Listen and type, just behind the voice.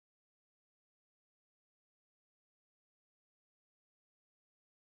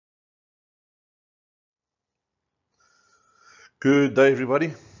Good day,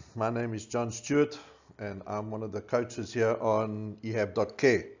 everybody. My name is John Stewart, and I'm one of the coaches here on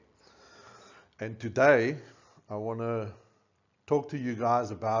EHAB.care. And today, I want to talk to you guys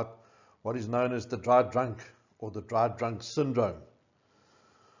about what is known as the dry drunk or the dry drunk syndrome.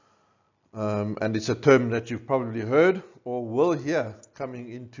 And it's a term that you've probably heard or will hear coming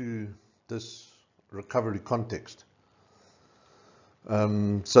into this recovery context.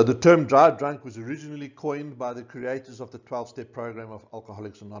 So the term dry drunk was originally coined by the creators of the 12-step program of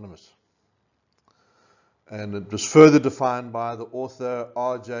Alcoholics Anonymous. And it was further defined by the author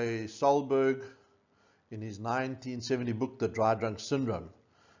R.J. Solberg in his 1970 book, The Dry Drunk Syndrome.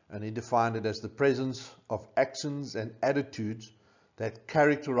 And he defined it as the presence of actions and attitudes that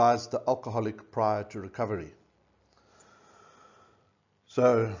characterize the alcoholic prior to recovery.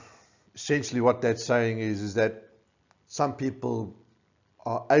 So essentially what that's saying is that some people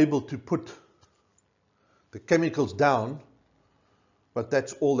are able to put the chemicals down, but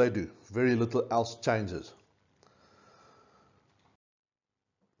that's all they do. Very little else changes.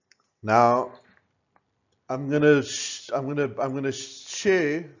 Now, I'm gonna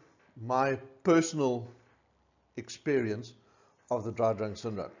share my personal experience of the dry drunk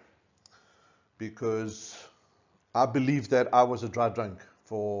syndrome, because I believe that I was a dry drunk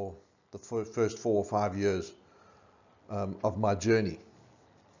for the first 4 or 5 years of my journey.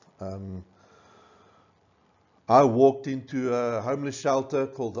 I walked into a homeless shelter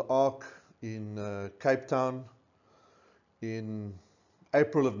called the Ark in Cape Town in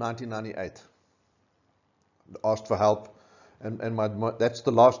April of 1998. Asked for help, and that's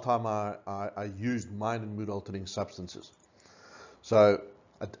the last time I used mind and mood altering substances. So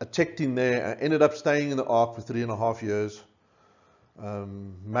I checked in there. I ended up staying in the Ark for 3.5 years,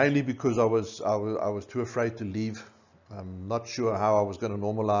 mainly because I was too afraid to leave. I'm not sure how I was going to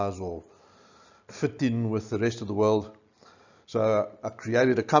normalize or fit in with the rest of the world. So I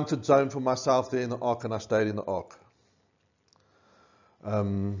created a comfort zone for myself there in the Ark, and I stayed in the Ark.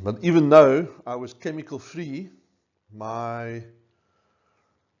 But even though I was chemical free, my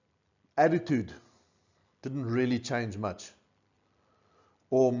attitude didn't really change much,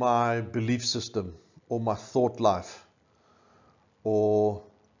 or my belief system, or my thought life, or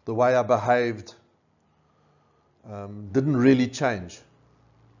the way I behaved didn't really change.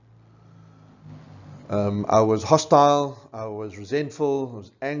 I was hostile, I was resentful, I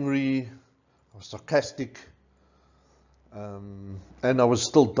was angry, I was sarcastic, and I was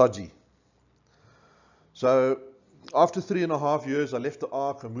still dodgy. So after 3.5 years, I left the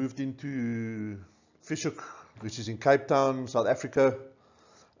Ark. I moved into Fischhoek, which is in Cape Town, South Africa.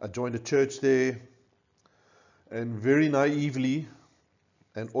 I joined a church there, and very naively,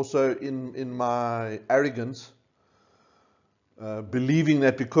 and also in my arrogance, believing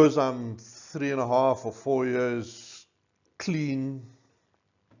that because I'm 3.5 or 4 years clean,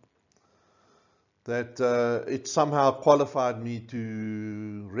 that it somehow qualified me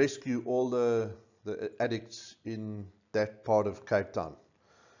to rescue all the addicts in that part of Cape Town.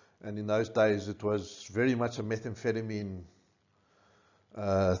 And in those days, it was very much a methamphetamine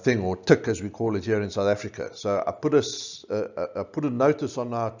thing, or tick as we call it here in South Africa. So I put a notice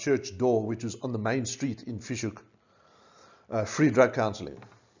on our church door, which was on the main street in Fischhoek, free drug counseling,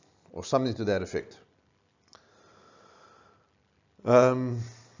 or something to that effect. And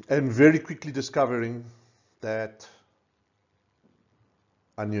very quickly discovering that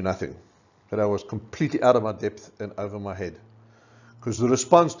I knew nothing, that I was completely out of my depth and over my head. Because the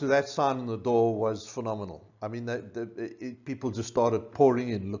response to that sign on the door was phenomenal. I mean, people just started pouring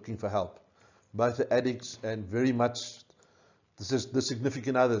in looking for help, both the addicts and very much the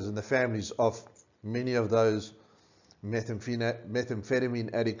significant others and the families of many of those methamphetamine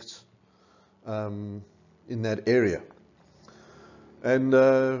addicts in that area. And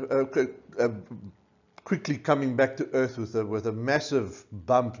quickly coming back to earth with a massive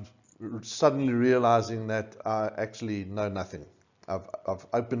bump, suddenly realizing that I actually know nothing. I've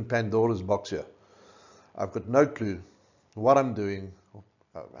opened Pandora's box here. I've got no clue what I'm doing,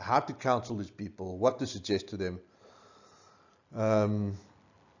 how to counsel these people, what to suggest to them.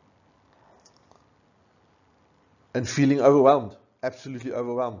 And feeling overwhelmed, absolutely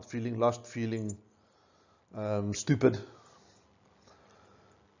overwhelmed, feeling lost, feeling stupid,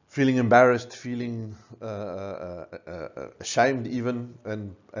 feeling embarrassed, feeling ashamed even,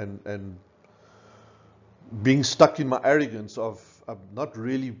 and being stuck in my arrogance of not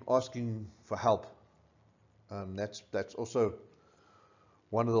really asking for help. That's also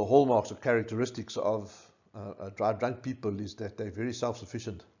one of the hallmarks or characteristics of dry drunk people, is that they're very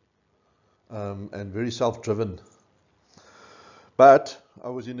self-sufficient and very self-driven. But I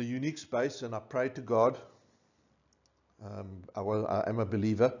was in a unique space, and I prayed to God, I am a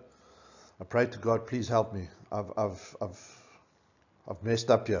believer. I prayed to God, please help me. I've messed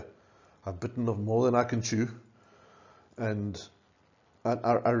up here. I've bitten off more than I can chew, and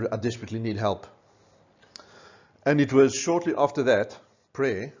I desperately need help. And it was shortly after that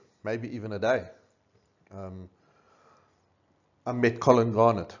prayer, maybe even a day, I met Colin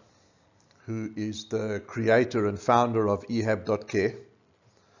Garnett, who is the creator and founder of EHAB.care.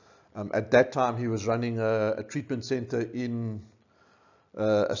 At that time, he was running a treatment center in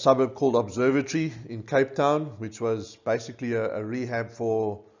a suburb called Observatory in Cape Town, which was basically a rehab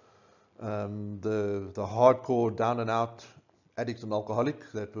for the hardcore down and out addicts and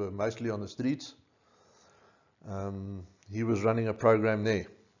alcoholic that were mostly on the streets. He was running a program there.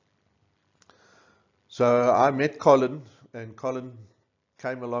 So I met Colin, and Colin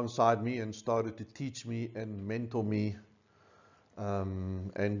came alongside me and started to teach me and mentor me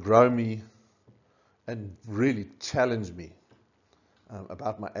and grow me and really challenge me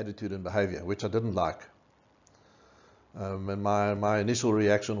about my attitude and behavior, which I didn't like. And my initial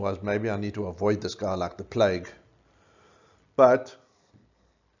reaction was, maybe I need to avoid this guy like the plague. But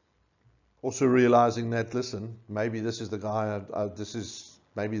also realizing that, listen, maybe this is the guy,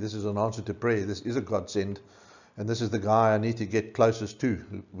 maybe this is an answer to prayer. This is a godsend, and this is the guy I need to get closest to,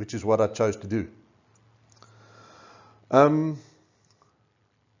 which is what I chose to do.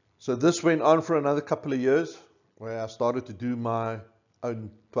 So this went on for another couple of years, where I started to do my own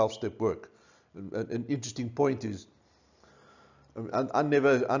 12-step work. An interesting point is, I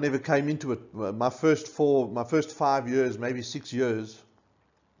never came into it. My first 5 years, maybe 6 years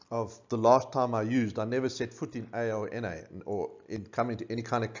of the last time I used, I never set foot in A or NA or in coming to any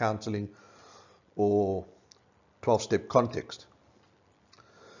kind of counseling or 12-step context.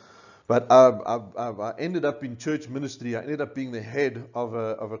 But I ended up in church ministry. I ended up being the head of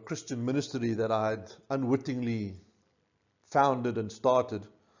a Christian ministry that I had unwittingly founded and started.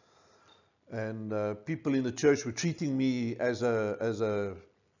 And people in the church were treating me as a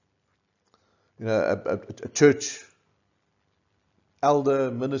church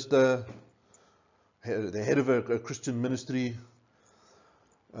elder, minister, the head of a Christian ministry.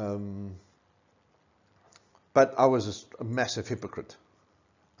 But I was a massive hypocrite.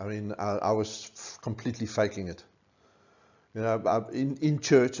 I mean, I was completely faking it. In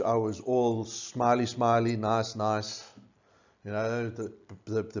church, I was all smiley, nice.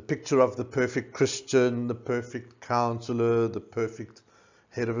 The picture of the perfect Christian, the perfect counselor, the perfect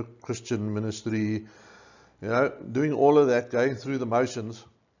head of a Christian ministry. Doing all of that, going through the motions,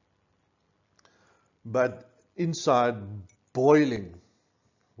 but inside boiling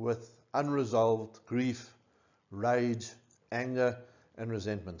with unresolved grief, rage, anger, and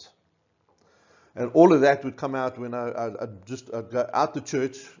resentment. And all of that would come out when I'd go out the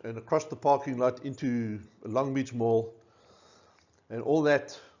church and across the parking lot into Long Beach Mall, and all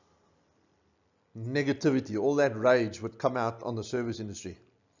that negativity, all that rage would come out on the service industry.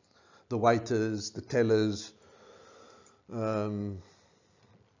 The waiters, the tellers,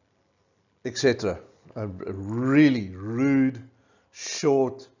 etc. A really rude,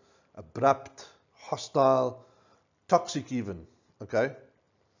 short, abrupt, hostile, toxic even, okay?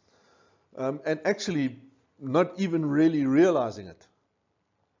 And actually not even really realizing it.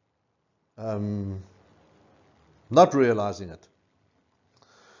 Not realizing it.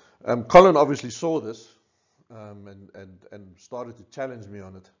 Colin obviously saw this and started to challenge me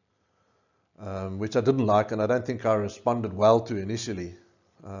on it. Which I didn't like, and I don't think I responded well to initially,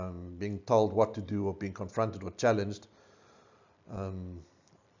 being told what to do or being confronted or challenged.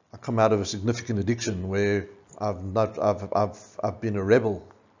 I come out of a significant addiction where I've been a rebel,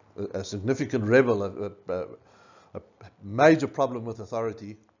 a significant rebel, a major problem with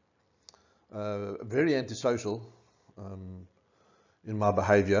authority, very antisocial in my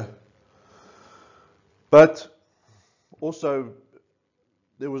behavior, but also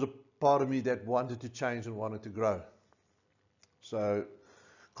there was a part of me that wanted to change and wanted to grow. So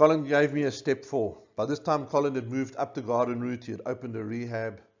Colin gave me a step 4. By this time, Colin had moved up the Garden Route. He had opened a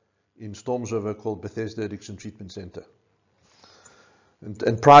rehab in Storms River called Bethesda Addiction Treatment Center.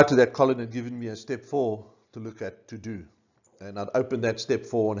 And prior to that, Colin had given me a step 4 to look at, to do. And I'd opened that step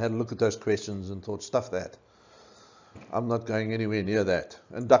 4 and had a look at those questions and thought, stuff that. I'm not going anywhere near that.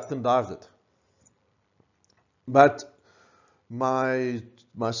 And ducked and dived it. But my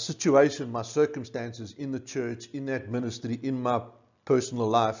situation, my circumstances in the church, in that ministry, in my personal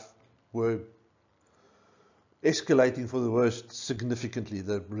life were escalating for the worst significantly.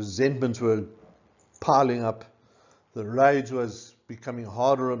 The resentments were piling up. The rage was becoming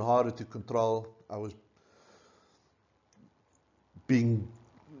harder and harder to control. I was being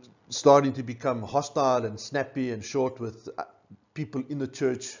starting to become hostile and snappy and short with people in the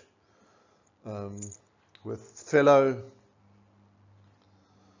church, with fellow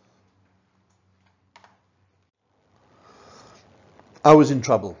I was in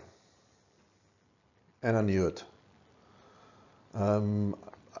trouble, and I knew it.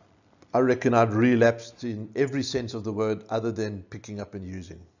 I reckon I'd relapsed in every sense of the word other than picking up and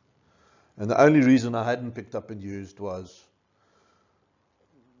using. And the only reason I hadn't picked up and used was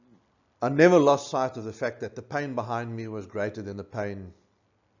I never lost sight of the fact that the pain behind me was greater than the pain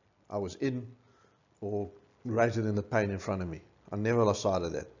I was in, or greater than the pain in front of me. I never lost sight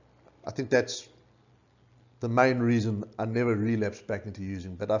of that. I think that's the main reason I never relapsed back into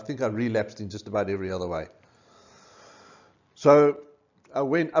using, but I think I relapsed in just about every other way. So I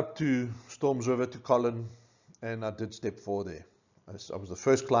went up to Storms River to Colin, and I did step 4 there. I was the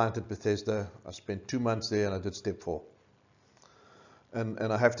first client at Bethesda. I spent 2 months there, and I did step 4. And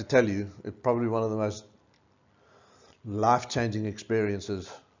I have to tell you, it's probably one of the most life-changing experiences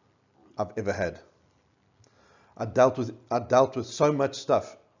I've ever had. I dealt with so much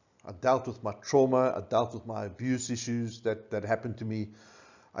stuff. I dealt with my trauma. I dealt with my abuse issues that happened to me.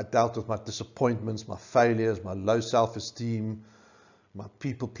 I dealt with my disappointments, my failures, my low self-esteem, my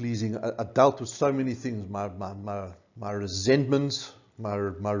people-pleasing. I dealt with so many things, my resentments, my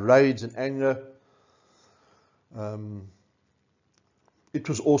rage and anger. It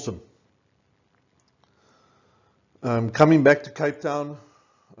was awesome. Coming back to Cape Town,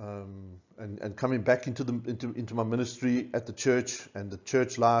 and coming back into my ministry at the church and the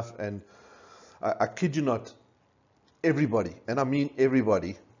church life, and I kid you not, everybody, and I mean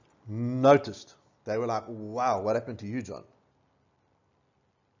everybody, noticed. They were like, "Wow, what happened to you, John?"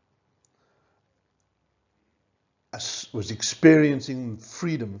 I was experiencing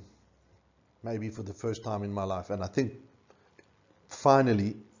freedom, maybe for the first time in my life, and I think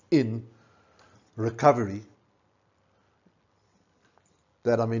finally in recovery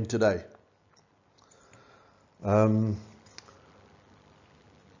that I'm in today.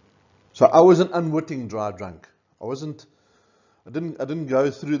 So I was an unwitting dry drunk. I didn't go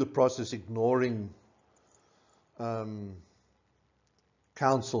through the process ignoring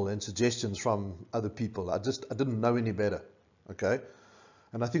counsel and suggestions from other people. I didn't know any better. Okay,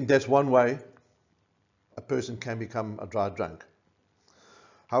 and I think that's one way a person can become a dry drunk.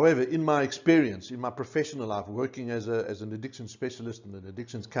 However, in my experience, in my professional life, working as an addiction specialist and an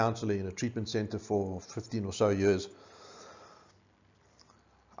addictions counselor in a treatment center for 15 or so years,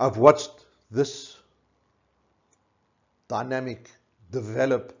 I've watched this dynamic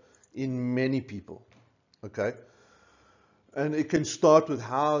develop in many people. Okay, and it can start with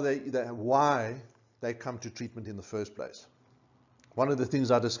why they come to treatment in the first place. One of the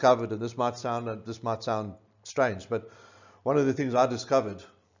things I discovered, and this might sound strange, but one of the things I discovered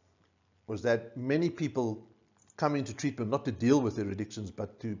was that many people come into treatment not to deal with their addictions,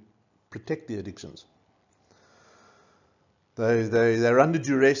 but to protect their addictions. They're under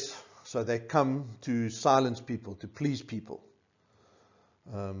duress, so they come to silence people, to please people,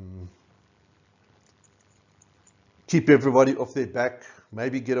 keep everybody off their back,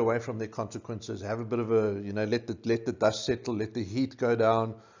 maybe get away from their consequences, have a bit of a, let the dust settle, let the heat go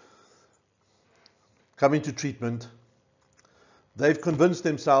down, come into treatment. They've convinced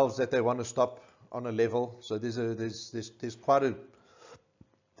themselves that they want to stop on a level. So there's quite a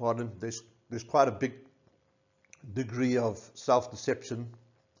big degree of self-deception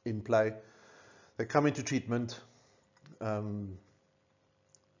in play. They come into treatment. Some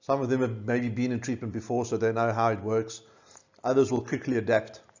of them have maybe been in treatment before, so they know how it works. Others will quickly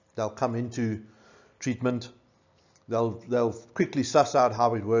adapt. They'll come into treatment. They'll quickly suss out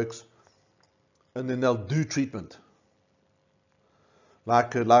how it works, and then they'll do treatment.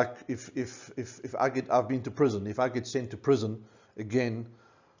 Like if I've been to prison, if I get sent to prison again,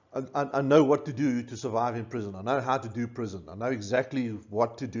 I know what to do to survive in prison. I know how to do prison. I know exactly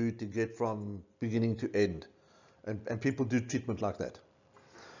what to do to get from beginning to end. And people do treatment like that.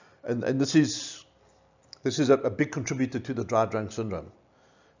 And this is a big contributor to the dry drunk syndrome,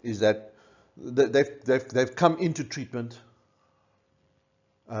 is that they've come into treatment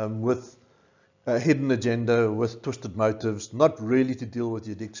with a hidden agenda, with twisted motives, not really to deal with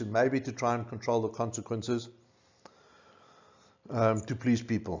the addiction, maybe to try and control the consequences, to please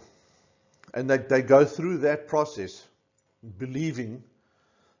people. And they go through that process believing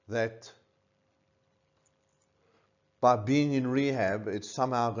that by being in rehab, it's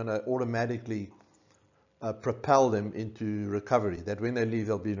somehow going to automatically propel them into recovery, that when they leave,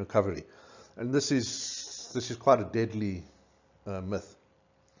 they'll be in recovery. And this is quite a deadly myth.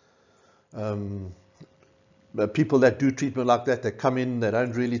 people that do treatment like that, they come in, they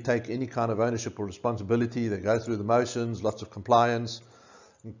don't really take any kind of ownership or responsibility. They go through the motions, lots of compliance,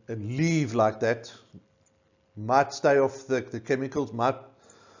 and leave like that. Might stay off the chemicals.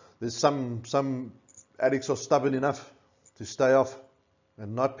 There's some addicts are stubborn enough to stay off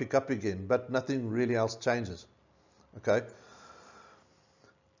and not pick up again, but nothing really else changes. Okay.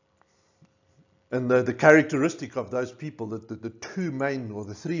 And the characteristic of those people, the two main or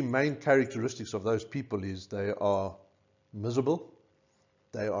the three main characteristics of those people is they are miserable,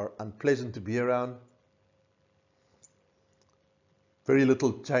 they are unpleasant to be around, very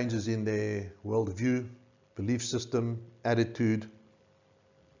little changes in their worldview, belief system, attitude.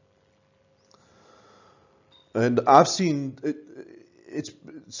 And I've seen it's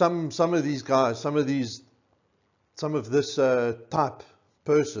some of these guys, some of this type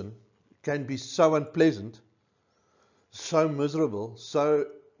person can be so unpleasant, so miserable, so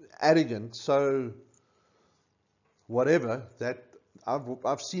arrogant, so whatever, that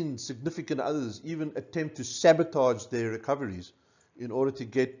I've seen significant others even attempt to sabotage their recoveries in order to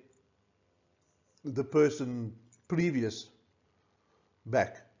get the person previous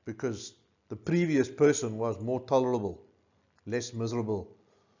back, because the previous person was more tolerable, less miserable.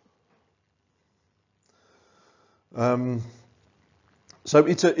 So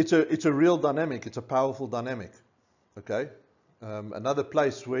it's a real dynamic. It's a powerful dynamic. Okay. Another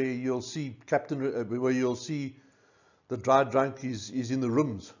place where you'll see where you'll see the dry drunk is in the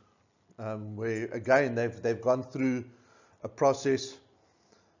rooms, where again they've gone through a process,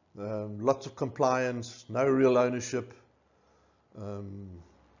 lots of compliance, no real ownership,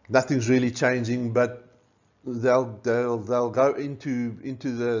 nothing's really changing, but they'll go into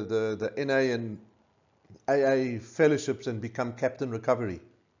the NA and AA fellowships and become Captain Recovery.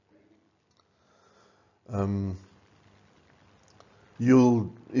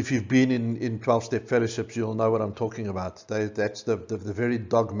 If you've been in 12-step fellowships, you'll know what I'm talking about. That's the very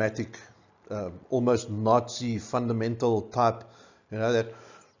dogmatic, almost Nazi fundamental type, that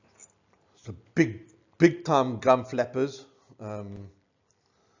the big time gum flappers,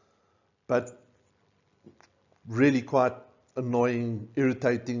 but really quite annoying,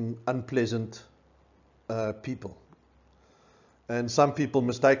 irritating, unpleasant people. And some people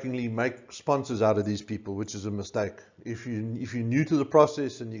mistakenly make sponsors out of these people, which is a mistake. If you're new to the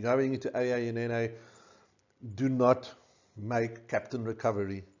process and you're going into AA and NA, do not make Captain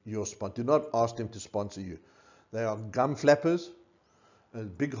Recovery your sponsor. Do not ask them to sponsor you. They are gum flappers,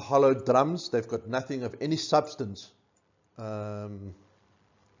 big hollow drums. They've got nothing of any substance to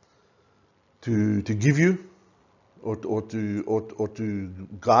give you or to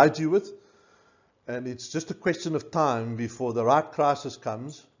guide you with. And it's just a question of time before the right crisis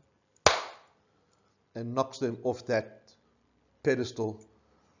comes and knocks them off that pedestal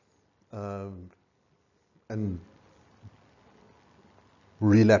and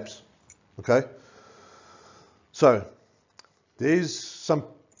relapse. Okay? So, there's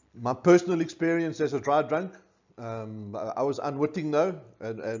my personal experience as a dry drunk. I was unwitting though,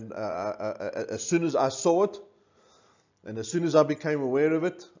 and as soon as I saw it, and as soon as I became aware of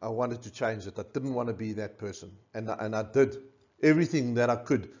it, I wanted to change it. I didn't want to be that person. And I did everything that I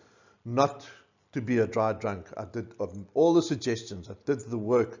could not to be a dry drunk. I did all the suggestions. I did the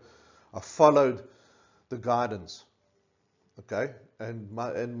work. I followed the guidance. Okay? And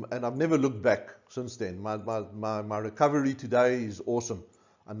I've never looked back since then. My recovery today is awesome.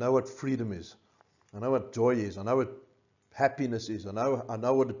 I know what freedom is. I know what joy is. I know what happiness is. I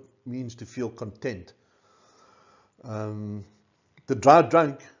know what it means to feel content. The dry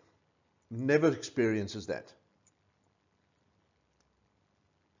drunk never experiences that.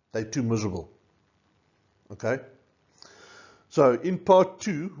 They're too miserable. Okay? So in part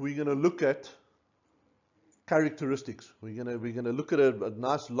 2, we're going to look at characteristics. We're going to look at a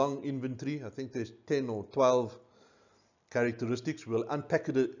nice long inventory. I think there's 10 or 12 characteristics. We'll unpack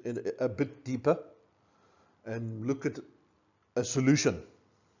it a bit deeper and look at a solution.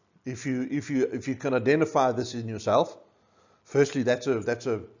 If you can identify this in yourself, firstly that's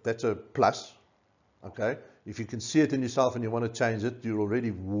a plus. Okay, if you can see it in yourself and you want to change it, you're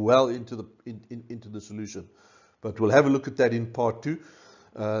already well into the solution. But we'll have a look at that in part 2.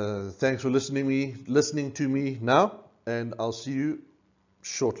 Thanks for listening to me now, and I'll see you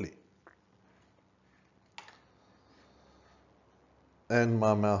shortly. And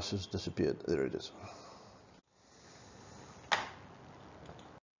my mouse has disappeared. There it is.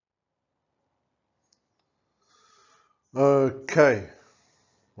 Okay,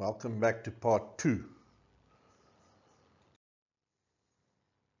 welcome back to part 2.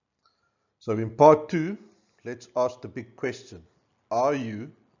 So in part 2, let's ask the big question. Are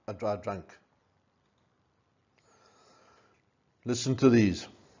you a dry drunk? Listen to these.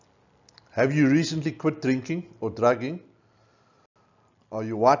 Have you recently quit drinking or drugging? Are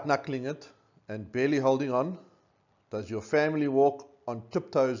you white-knuckling it and barely holding on? Does your family walk on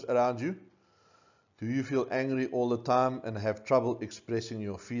tiptoes around you? Do you feel angry all the time and have trouble expressing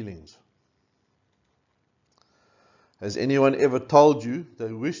your feelings? Has anyone ever told you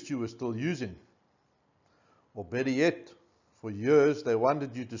they wished you were still using? Or better yet, for years they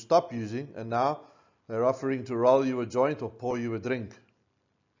wanted you to stop using and now they're offering to roll you a joint or pour you a drink?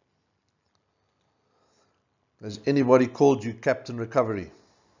 Has anybody called you Captain Recovery?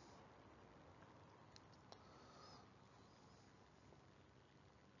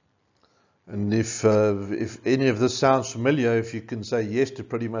 And if any of this sounds familiar, if you can say yes to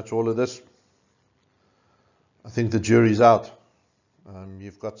pretty much all of this, I think the jury's out.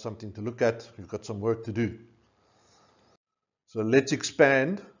 You've got something to look at. You've got some work to do. So let's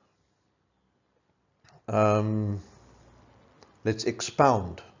expand. Let's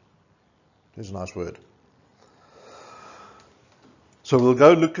expound. There's a nice word. So we'll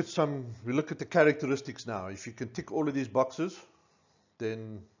look at the characteristics now. If you can tick all of these boxes,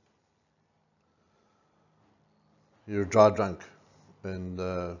 then you're a dry drunk. And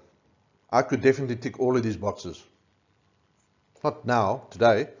I could definitely tick all of these boxes. Not now,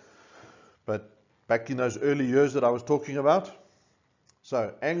 today, but back in those early years that I was talking about.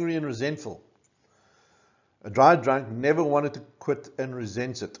 So, angry and resentful. A dry drunk never wanted to quit and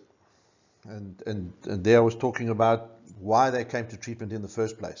resents it. And there I was talking about why they came to treatment in the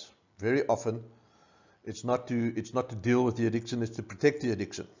first place. Very often, it's not to deal with the addiction, it's to protect the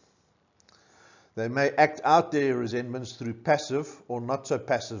addiction. They may act out their resentments through passive or not so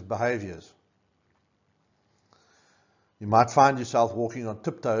passive behaviors. You might find yourself walking on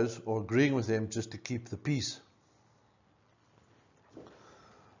tiptoes or agreeing with them just to keep the peace.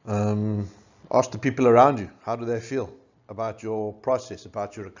 Ask the people around you, how do they feel about your process,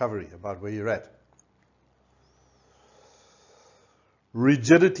 about your recovery, about where you're at?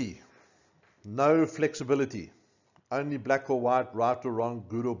 Rigidity, no flexibility, only black or white, right or wrong,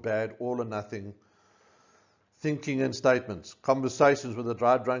 good or bad, all or nothing. Thinking and statements. Conversations with a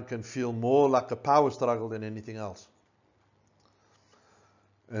dry drunk can feel more like a power struggle than anything else.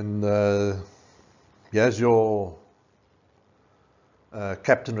 And here's your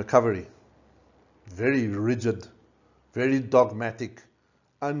Captain Recovery. Very rigid, very dogmatic,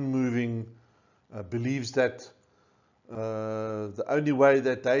 unmoving, believes that the only way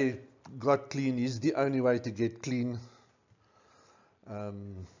that they got clean is the only way to get clean.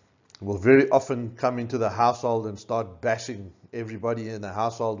 Will very often come into the household and start bashing everybody in the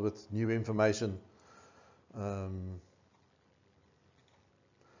household with new information.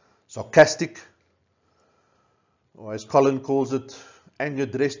 Sarcastic, or as Colin calls it, anger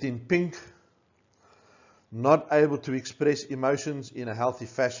dressed in pink. Not able to express emotions in a healthy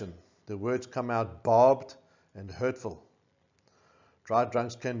fashion. The words come out barbed and hurtful. Dry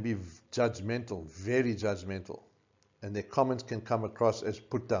drunks can be judgmental, very judgmental, and their comments can come across as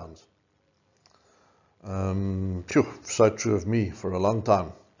put-downs. So true of me for a long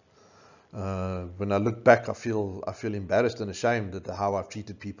time. When I look back, I feel embarrassed and ashamed at how I've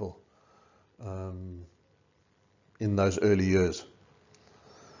treated people in those early years.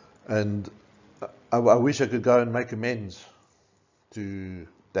 And I wish I could go and make amends to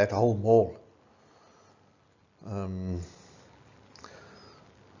that whole mall.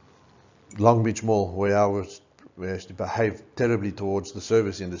 Long Beach Mall, where I used to behave terribly towards the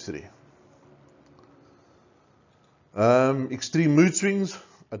service industry. Extreme mood swings.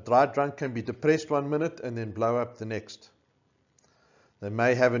 A dry drunk can be depressed one minute and then blow up the next. They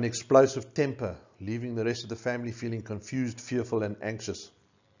may have an explosive temper, leaving the rest of the family feeling confused, fearful, and anxious.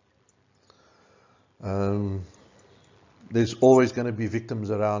 There's always going to be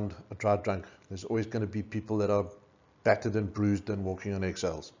victims around a dry drunk. There's always going to be people that are battered and bruised and walking on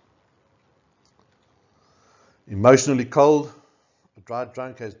eggshells. Emotionally cold. A dry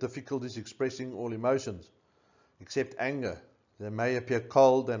drunk has difficulties expressing all emotions, except anger. They may appear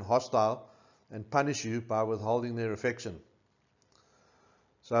cold and hostile and punish you by withholding their affection.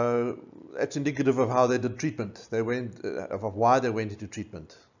 So that's indicative of how they did treatment. Of why they went into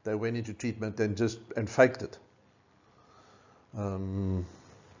treatment. They went into treatment and faked it. And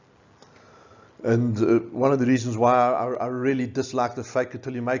one of the reasons why I really dislike the fake it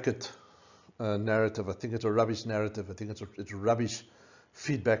till you make it narrative. I think it's a rubbish narrative. I think it's rubbish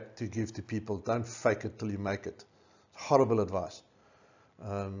feedback to give to people. Don't fake it till you make it. It's horrible advice.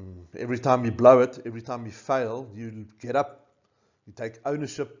 Every time you blow it, every time you fail, you get up, you take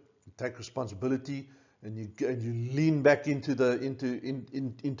ownership, you take responsibility, and you lean back into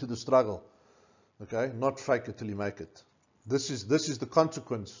the struggle. Okay, not fake it till you make it. This is the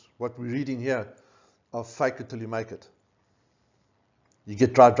consequence, what we're reading here, of fake it till you make it. You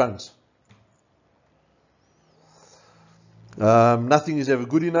get dry drunks. Nothing is ever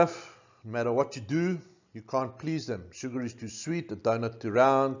good enough. No matter what you do, you can't please them. Sugar is too sweet, a donut too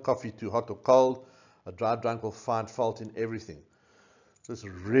round, coffee too hot or cold. A dry drunk will find fault in everything. This is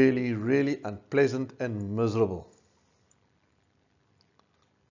really, really unpleasant and miserable.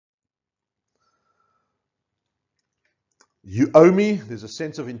 You owe me. There's a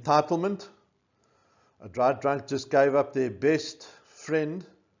sense of entitlement. A dry drunk just gave up their best friend,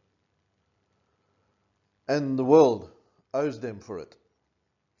 and the world owes them for it.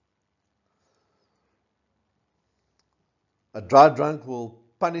 A dry drunk will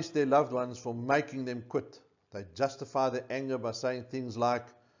punish their loved ones for making them quit. They justify their anger by saying things like,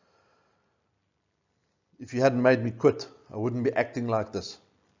 if you hadn't made me quit, I wouldn't be acting like this.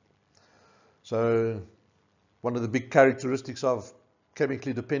 So one of the big characteristics of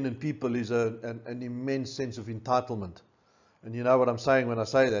chemically dependent people is an immense sense of entitlement. And you know what I'm saying when I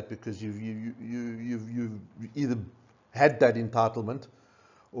say that, because you've either had that entitlement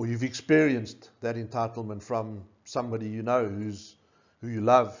or you've experienced that entitlement from somebody you know who you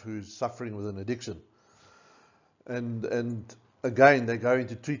love, who's suffering with an addiction. And again, they go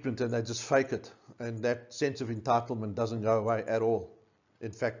into treatment and they just fake it. And that sense of entitlement doesn't go away at all.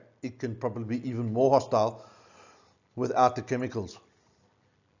 In fact, it can probably be even more hostile without the chemicals.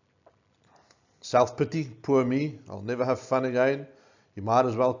 Self-pity, poor me, I'll never have fun again. You might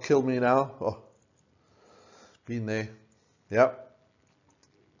as well kill me now. Oh, been there. Yep.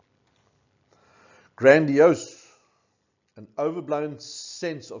 Grandiose, an overblown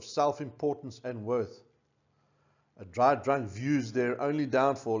sense of self-importance and worth. A dry drunk views their only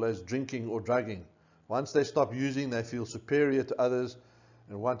downfall as drinking or drugging. Once they stop using, they feel superior to others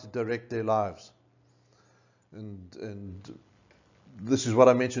and want to direct their lives. And this is what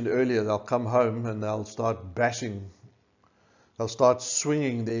I mentioned earlier. They'll come home and they'll start bashing. They'll start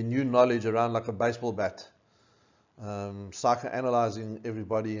swinging their new knowledge around like a baseball bat, psychoanalyzing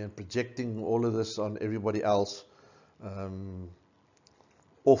everybody and projecting all of this on everybody else.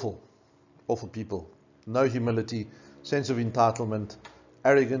 Awful people. No humility, sense of entitlement,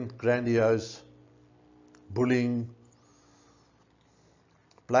 arrogant, grandiose, bullying,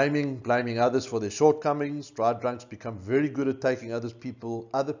 blaming others for their shortcomings. Dry drunks become very good at taking other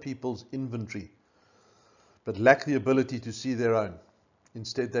people's inventory, but lack the ability to see their own.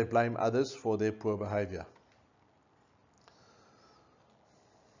 Instead, they blame others for their poor behavior.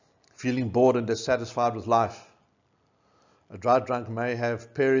 Feeling bored and dissatisfied with life. A dry drunk may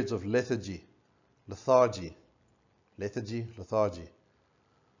have periods of lethargy. I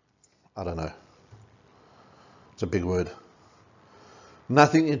don't know. It's a big word.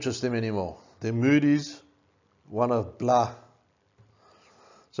 Nothing interests them anymore. Their mood is one of blah.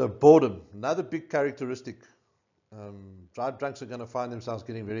 So boredom, another big characteristic. Dry drunks are going to find themselves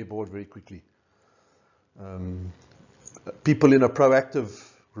getting very bored very quickly. People in a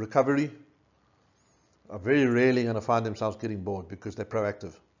proactive recovery are very rarely going to find themselves getting bored because they're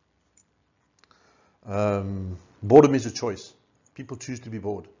proactive. Boredom is a choice. People choose to be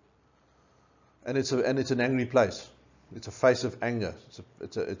bored, and it's an angry place. It's a face of anger.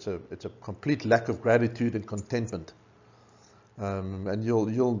 It's a complete lack of gratitude and contentment. And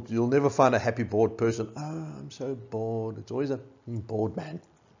you'll never find a happy bored person. Oh, I'm so bored. It's always a bored man.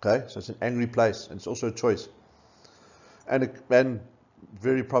 Okay, so it's an angry place, and it's also a choice. And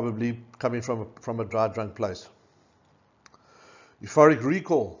very probably coming from a dry drunk place. Euphoric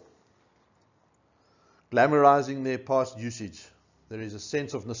recall. Glamorizing their past usage. There is a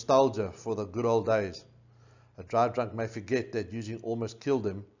sense of nostalgia for the good old days. A dry drunk may forget that using almost killed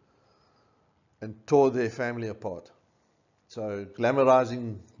them and tore their family apart. So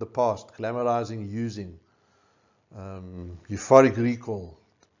glamorizing the past, glamorizing using, euphoric recall,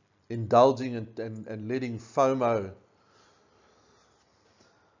 indulging and letting FOMO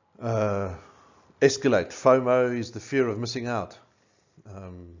escalate. FOMO is the fear of missing out.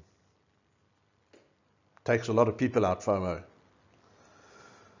 Takes a lot of people out, FOMO.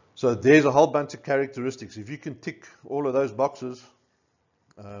 So there's a whole bunch of characteristics. If you can tick all of those boxes,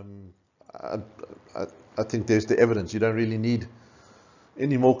 I think there's the evidence. You don't really need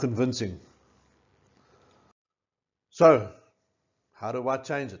any more convincing. So, how do I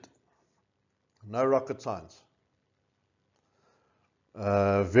change it? No rocket science.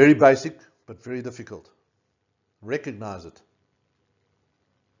 Very basic, but very difficult. Recognize it.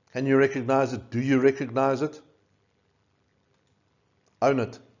 Can you recognize it? Do you recognize it? Own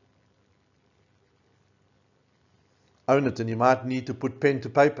it. Own it, and you might need to put pen to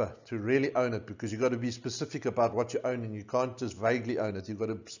paper to really own it, because you've got to be specific about what you're owning. You can't just vaguely own it. You've got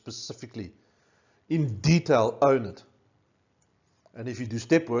to specifically, in detail, own it. And if you do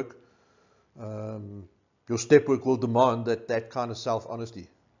step work, your step work will demand that kind of self-honesty.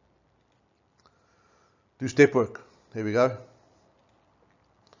 Do step work. There we go.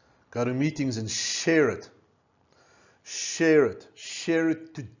 Go to meetings and share it. Share it. Share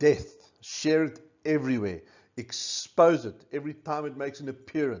it to death. Share it everywhere. Expose it every time it makes an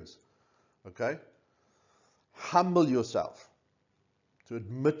appearance. Okay? Humble yourself to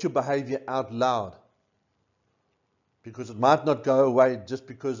admit your behavior out loud, because it might not go away just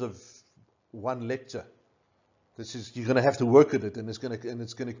because of one lecture. You're going to have to work at it, and it's going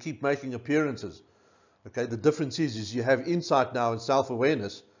to keep making appearances. Okay? The difference is you have insight now and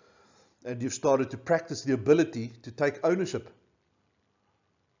self-awareness, and you've started to practice the ability to take ownership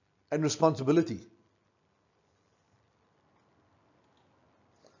and responsibility.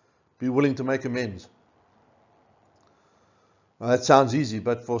 Be willing to make amends. Now, that sounds easy,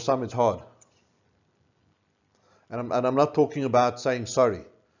 but for some it's hard. And I'm not talking about saying sorry.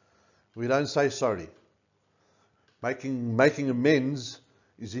 We don't say sorry. Making amends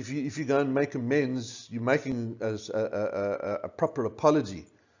is, if you go and make amends, you're making a proper apology.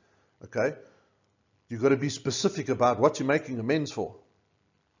 Okay? You've got to be specific about what you're making amends for,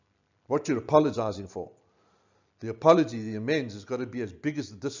 what you're apologizing for. The apology, the amends, has got to be as big as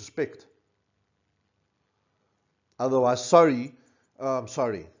the disrespect. Otherwise, sorry, oh, I'm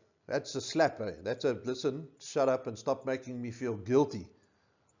sorry. That's a slap, eh? That's a, listen, shut up and stop making me feel guilty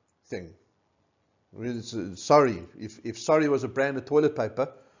thing. Sorry. If sorry was a brand of toilet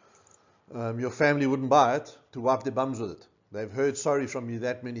paper, your family wouldn't buy it to wipe their bums with it. They've heard sorry from you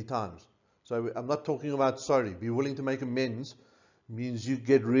that many times. So I'm not talking about sorry. Be willing to make amends means you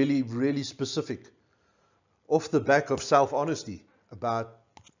get really, really specific off the back of self-honesty about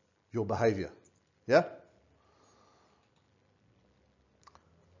your behavior. Yeah?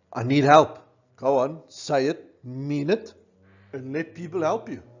 I need help. Go on, say it, mean it, and let people help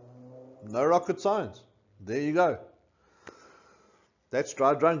you. No rocket science. There you go. That's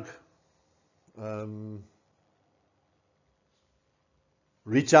dry drunk.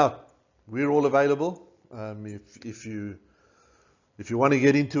 Reach out. We're all available. If you want to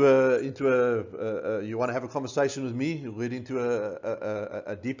get into you want to have a conversation with me, you'll get into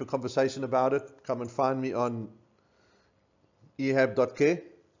a deeper conversation about it, come and find me on ehab.care.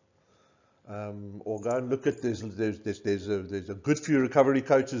 Or go and look at, there's a good few recovery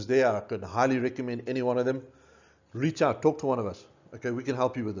coaches there. I can highly recommend any one of them. Reach out, talk to one of us. Okay, we can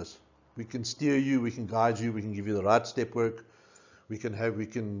help you with this. We can steer you, we can guide you, we can give you the right step work. We can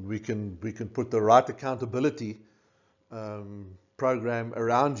put the right accountability program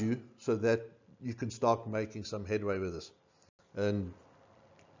around you so that you can start making some headway with this. And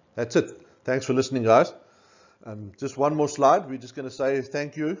that's it. Thanks for listening, guys. Just one more slide. We're just going to say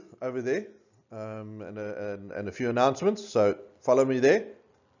thank you over there, and a few announcements. So follow me there.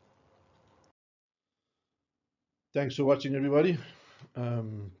 Thanks for watching, everybody.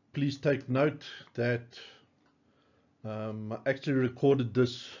 Please take note that I actually recorded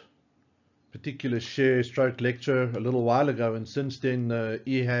this particular lecture a little while ago, and since then the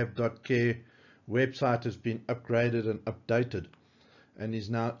ehab.care website has been upgraded and updated and is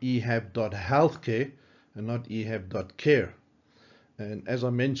now ehab.healthcare and not ehab.care. And as I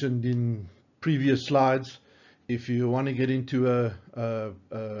mentioned in previous slides, if you want to get into a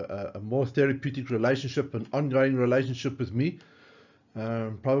more therapeutic relationship, an ongoing relationship with me,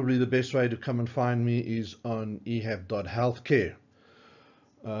 probably the best way to come and find me is on ehab.healthcare.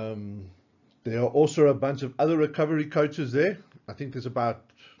 There are also a bunch of other recovery coaches there. I think there's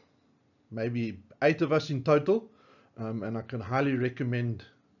about maybe 8 of us in total, and I can highly recommend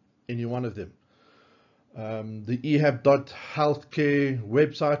any one of them. The ehab.healthcare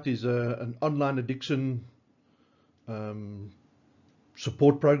website is an online addiction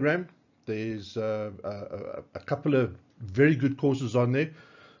support program. There's a couple of very good courses on there.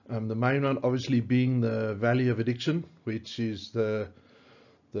 The main one obviously being the Valley of Addiction, which is the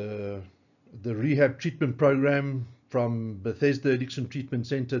rehab treatment program from Bethesda Addiction Treatment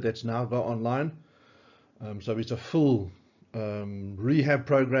Center that's now got online. So it's a full rehab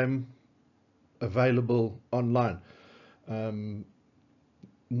program available online.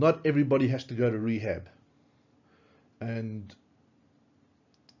 Not everybody has to go to rehab, and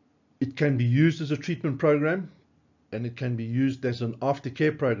it can be used as a treatment program, and it can be used as an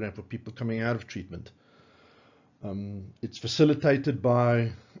aftercare program for people coming out of treatment. It's facilitated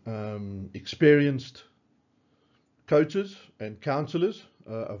by experienced coaches and counselors,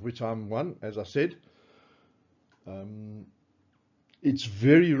 of which I'm one, as I said. Um, it's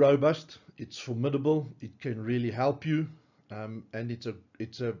very robust, it's formidable, it can really help you, and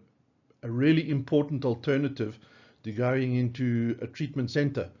it's a really important alternative to going into a treatment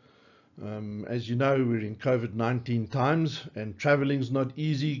center. As you know, we're in COVID-19 times, and traveling's not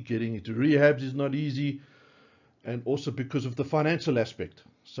easy, getting into rehabs is not easy, and also because of the financial aspect.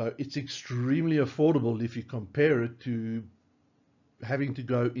 So it's extremely affordable if you compare it to having to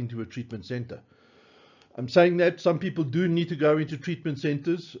go into a treatment center. I'm saying that some people do need to go into treatment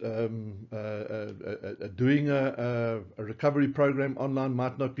centers. Doing a recovery program online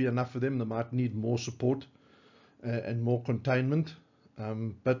might not be enough for them. They might need more support and more containment,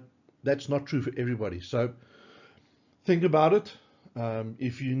 but that's not true for everybody. So think about it.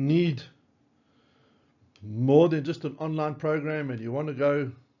 If you need more than just an online program and you want to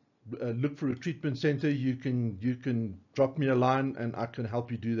go look for a treatment center, you can drop me a line and I can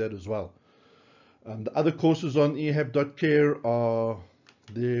help you do that as well. The other courses on ehab.care are,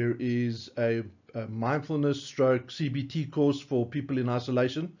 there is a mindfulness stroke CBT course for people in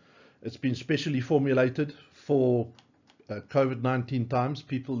isolation. It's been specially formulated for COVID-19 times,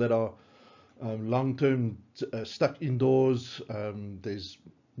 people that are long-term stuck indoors. There's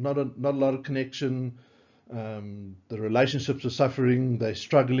not a lot of connection. The relationships are suffering, they're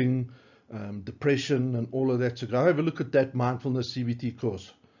struggling, depression and all of that. So go have a look at that mindfulness CBT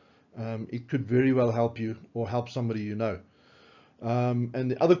course. It could very well help you or help somebody you know.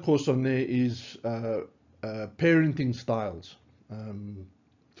 And the other course on there is parenting styles,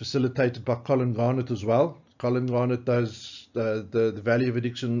 facilitated by Colin Garnett as well. Colin Garnett does the Valley of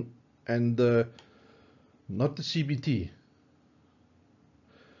Addiction and not the CBT,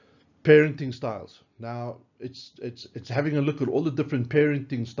 parenting styles. Now it's having a look at all the different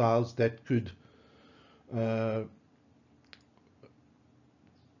parenting styles that could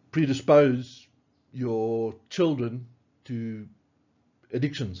predispose your children to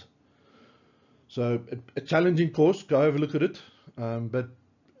addictions. So a challenging course, go have a look at it, but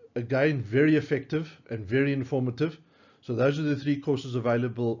again, very effective and very informative. So those are the 3 courses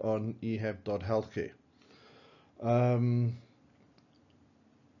available on ehab.healthcare.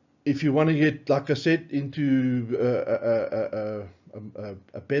 If you want to get, like I said, into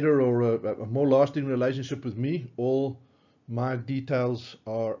a better or a more lasting relationship with me, all my details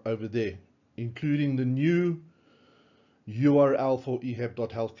are over there, including the new URL for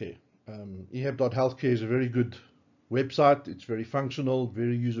ehab.healthcare. Ehab.healthcare is a very good website. It's very functional,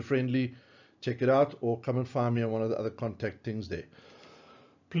 very user-friendly. Check it out, or come and find me on one of the other contact things there.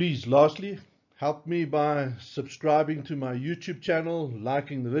 Please, lastly, help me by subscribing to my YouTube channel,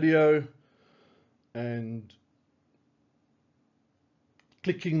 liking the video, and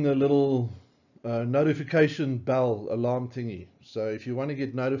clicking the little notification bell alarm thingy. So if you want to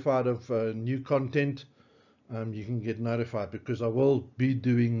get notified of new content, you can get notified, because I will be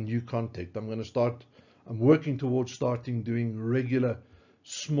doing new content. I'm working towards starting doing regular,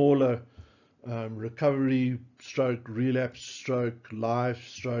 smaller recovery stroke, relapse stroke, live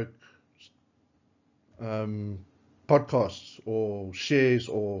stroke podcasts or shares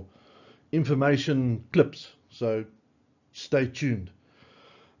or information clips. So stay tuned.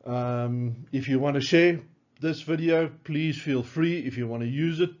 If you want to share this video, please feel free. If you want to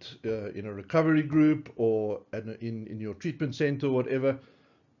use it in a recovery group or in your treatment center or whatever,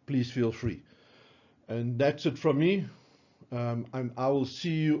 please feel free. And that's it from me. And I will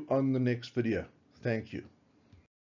see you on the next video. Thank you.